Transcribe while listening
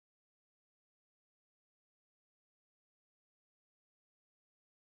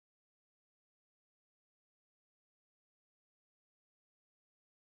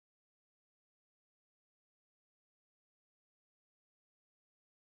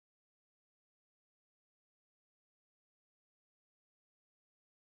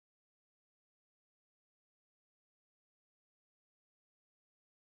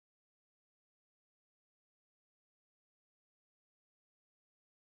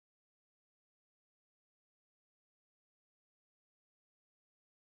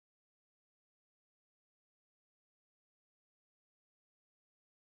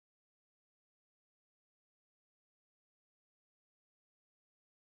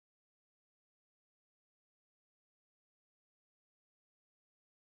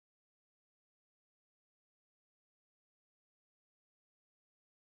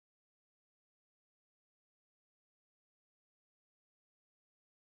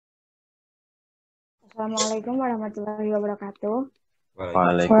Assalamualaikum warahmatullahi wabarakatuh.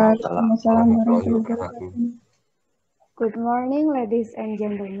 Waalaikumsalam warahmatullahi wabarakatuh. Good morning, ladies and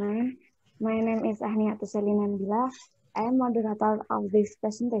gentlemen. My name is Aghniatus Nabilah. I am moderator of this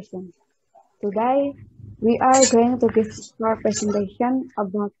presentation. Today, we are going to give our presentation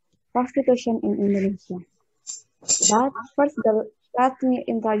about prostitution in Indonesia. But first, let me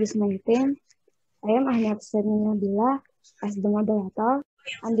introduce my team. I am Aghniatus Nabilah as the moderator,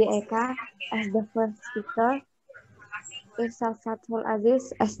 Andi as the first speaker, Ikhsan Fatkhul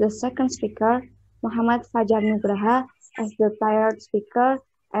Azis as the second speaker, Mohamad Fajar Nugraha as the third speaker,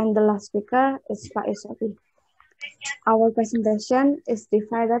 and the last speaker is Faiz. Our presentation is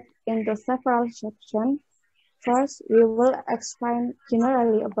divided into several sections. First, we will explain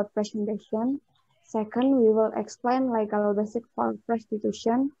generally about prostitution. Second, we will explain legal basics for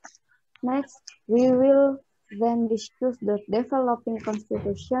prostitution. Next, we will then discuss the developing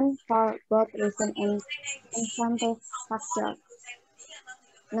constitution for both recent and incentive factors.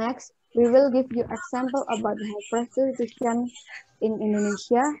 Next, we will give you example about how prostitution in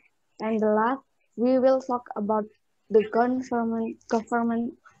Indonesia. And the last, we will talk about the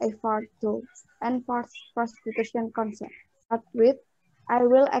government effort to enforce prostitution concept. But with, I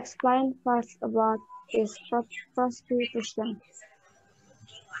will explain first about is prostitution.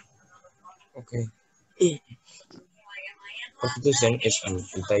 Okay. Prostitution is an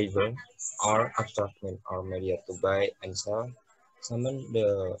intangible or abstract means or media to buy and sell summon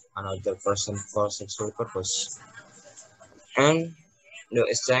another person for sexual purpose. And the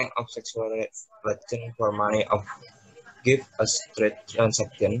exchange of sexual relation for money of give a straight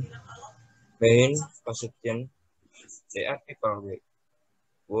transaction. Main prostitution, they are people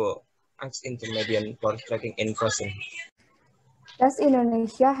who act intermediate for tracking in person. Does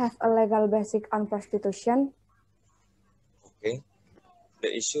Indonesia have a legal basic on prostitution? Okay. The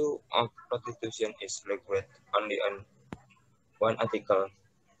issue of prostitution is regulated only on one article,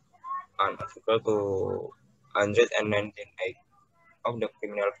 on Article 298 of the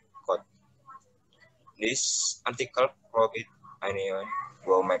Criminal Code. This article prohibits anyone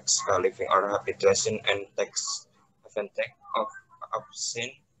who makes a living or habituation and takes advantage of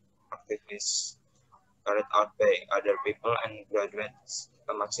obscene activities carried out by other people and graduates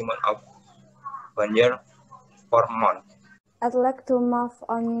a maximum of 1 year per month. I'd like to move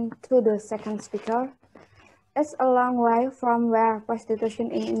on to the second speaker. It's a long way from where prostitution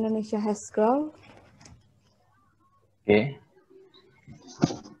in Indonesia has grown. Okay.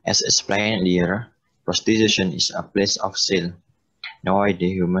 As explained earlier, prostitution is a place of sale.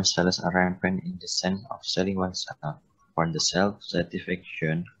 Nowadays, human sales are rampant in the sense of selling oneself for the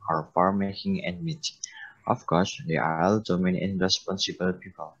self-satisfaction or for making ends meet. Of course, there are also many irresponsible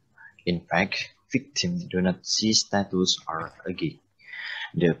people. In fact, victims do not see status or a gig.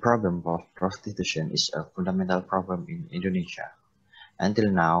 The problem of prostitution is a fundamental problem in Indonesia.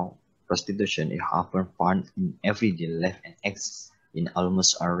 Until now, prostitution is often found in everyday life and exists in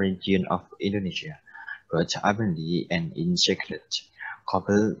almost all regions of Indonesia, both openly and in secret.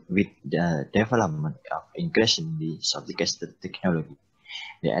 Coupled with the development of increasingly sophisticated technology,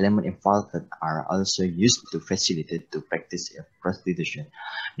 the elements involved are also used to facilitate the practice of prostitution.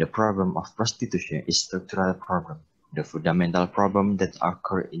 The problem of prostitution is a structural problem. The fundamental problem that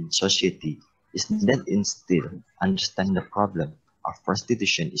occurs in society is that instead understand the problem of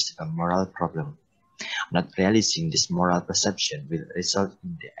prostitution is a moral problem. Not realizing this moral perception will result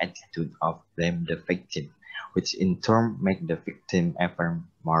in the attitude of blame the victim, which in turn make the victim ever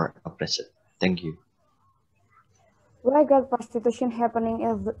more oppressed. Thank you. Legal prostitution happening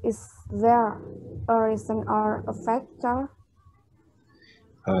is there a reason or a factor?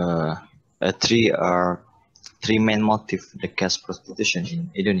 Three main motives that cause prostitution in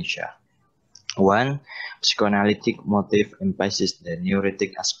Indonesia. One, psychoanalytic motive emphasizes the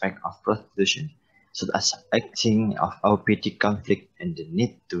neurotic aspect of prostitution, such as acting of opioid conflict and the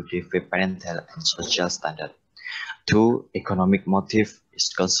need to defy parental and social standards. Two, economic motive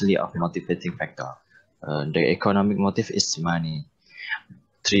is costly of motivating factor. The economic motive is money.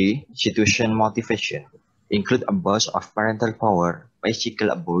 Three, situation motivation include abuse of parental power,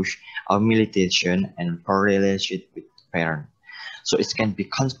 physical abuse, humiliation, and poor relationship with parents. So it can be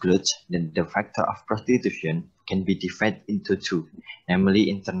concluded that the factor of prostitution can be divided into two, namely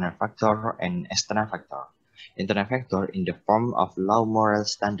internal factor and external factor. Internal factor in the form of low moral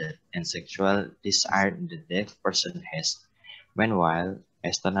standard and sexual desire the deaf person has. Meanwhile,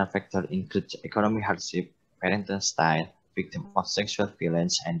 external factor includes economic hardship, parental style, victim of sexual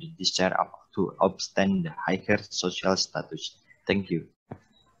violence, and the desire to obtain the higher social status. Thank you.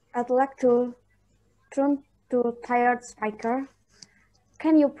 I'd like to turn to third speaker.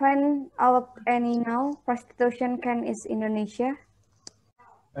 Can you point out any now prostitution can is Indonesia?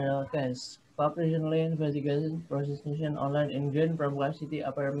 Case. Cop recently investigated prostitution online in Green Pramuka City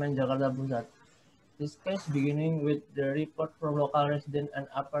Apartment, Jakarta Pusat. This case beginning with the report from local resident and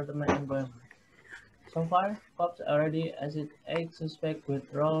apartment environment. So far, cops already arrested 8 suspects with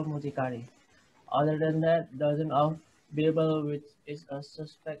role mucikari. Other than that, dozens of people which is a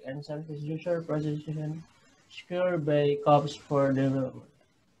suspect and service user prostitution secured by cops for development.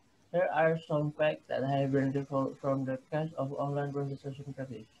 Here are some facts that have been revealed from the case of online prostitution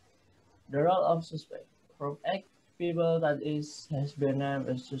practice. The role of suspect. From 8 people that has been named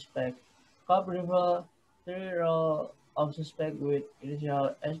as suspect, cop revealed 3 role of suspect with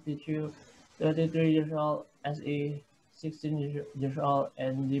initial SDQ, 33 years old, SE, 16 years old,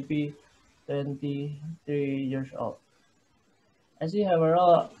 and DP, 23 years old. SE have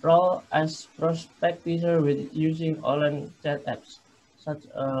a role as prospector with using online chat apps, such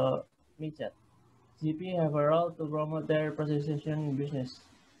as MeChat. GP have a role to promote their prostitution business,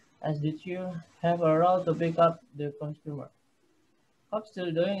 as did you have a role to pick up the consumer. Cops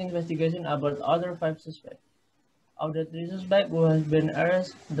still doing investigation about other 5 suspects. Of the 3 suspects who have been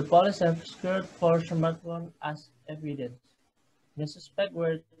arrested, the police have secured 4 smartphones as evidence. The suspects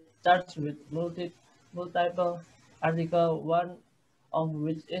were charged with multiple articles, one of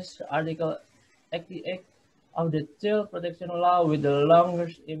which is Article 88 of the Child Protection Law with the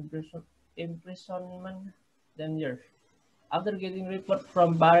longest imprisonment 10 years. After getting report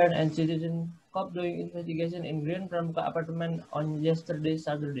from parents and citizens, cop doing investigation in Green Pramuka apartment on yesterday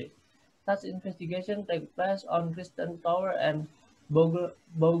Saturday. Such investigation take place on Kristen Tower and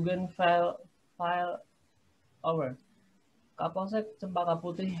Bougainville Tower. Kapolsek Cempaka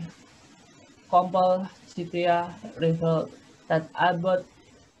Putih Kompol Citya revealed that about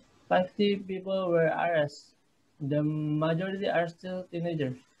 50 people were arrested. The majority are still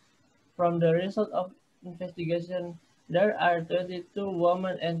teenagers. From the result of investigation, there are 22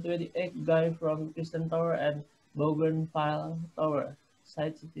 women and 28 guys from Kristen Tower and Bougainville Tower,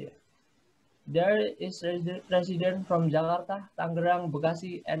 said Citya. There is resident from Jakarta, Tangerang,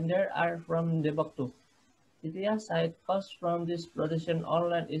 Bekasi, and there are from Depok too. Citya said cost from this protection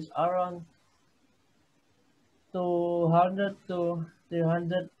online is around 200 to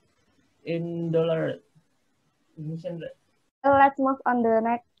 300 in dollar Indonesian rate. Let's move on the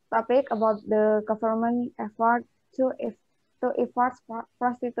next topic about the government effort to effort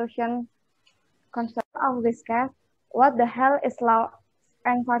prostitution concern of this case. What the hell is law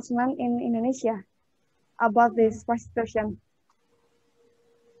enforcement in Indonesia about this prostitution?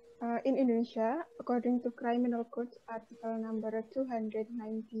 In Indonesia, according to Criminal Code Article number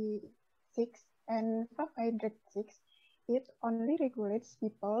 296 and 506, it only regulates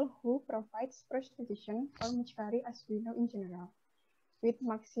people who provides prostitution or mucikari as we know in general, with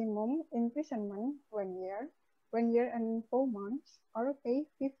maximum imprisonment 1 year, 1 year and 4 months, or pay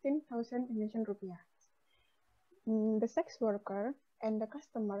 15,000 Indonesian rupiah. The sex worker and the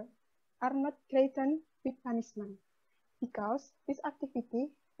customer are not threatened with punishment because this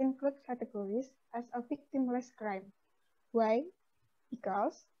activity includes categories as a victimless crime. Why?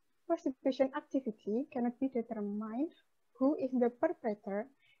 Because prostitution activity cannot be determined who is the perpetrator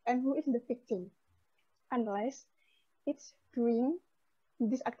and who is the victim, unless it's doing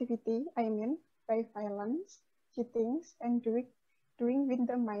this activity, by violence, cheatings, and doing with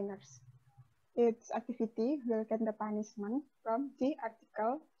the minors. Its activity will get the punishment from the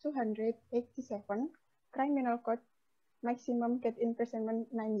Article 287 Criminal Code, maximum get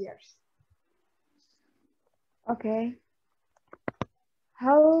imprisonment 9 years. Okay.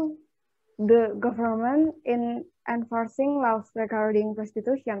 How the government in enforcing laws regarding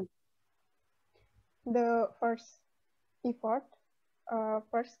prostitution? The first effort,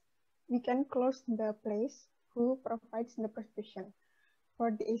 first we can close the place who provides the prostitution. For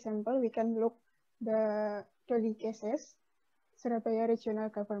the example, we can look the Dolly cases. Surabaya Regional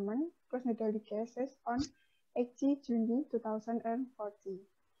Government closed the Dolly cases on 8 June 2014.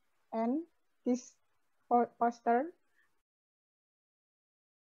 And this poster,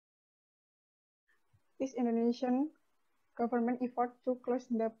 this Indonesian government effort to close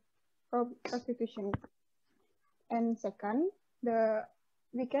the prostitution. And second,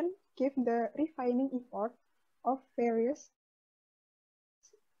 we can give the refining effort of various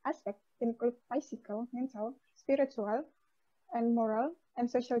aspects, include physical, mental, spiritual, and moral and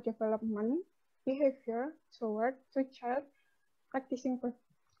social development behavior toward to child practicing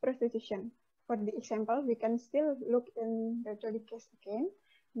prostitution. For the example, we can still look in the Dolly case again.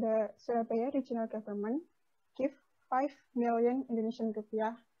 The Surabaya Regional Government give 5 million Indonesian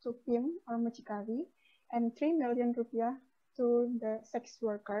rupiah to PIM or mucikari and 3 million rupiah to the sex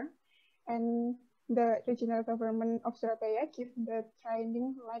worker, and the regional government of Surabaya give the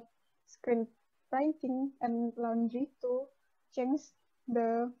training like screen printing and laundry to change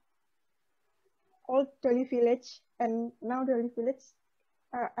the old Dolly village and now Dolly village,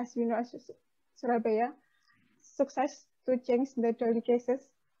 as we know as Surabaya, success to change the Dolly cases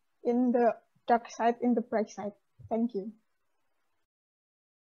in the dark side, in the bright side. Thank you.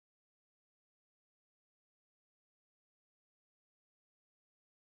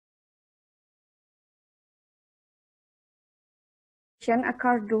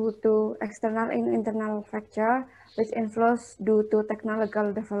 Occur due to external and internal factors, which influence due to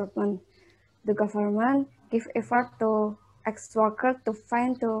technological development. The government give effort to ex-workers to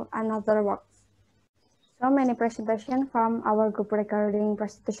find to another work. So many presentation from our group regarding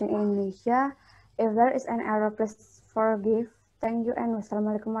prostitution in Indonesia. If there is an error, please forgive. Thank you and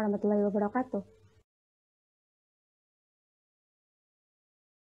wassalamualaikum warahmatullahi wabarakatuh.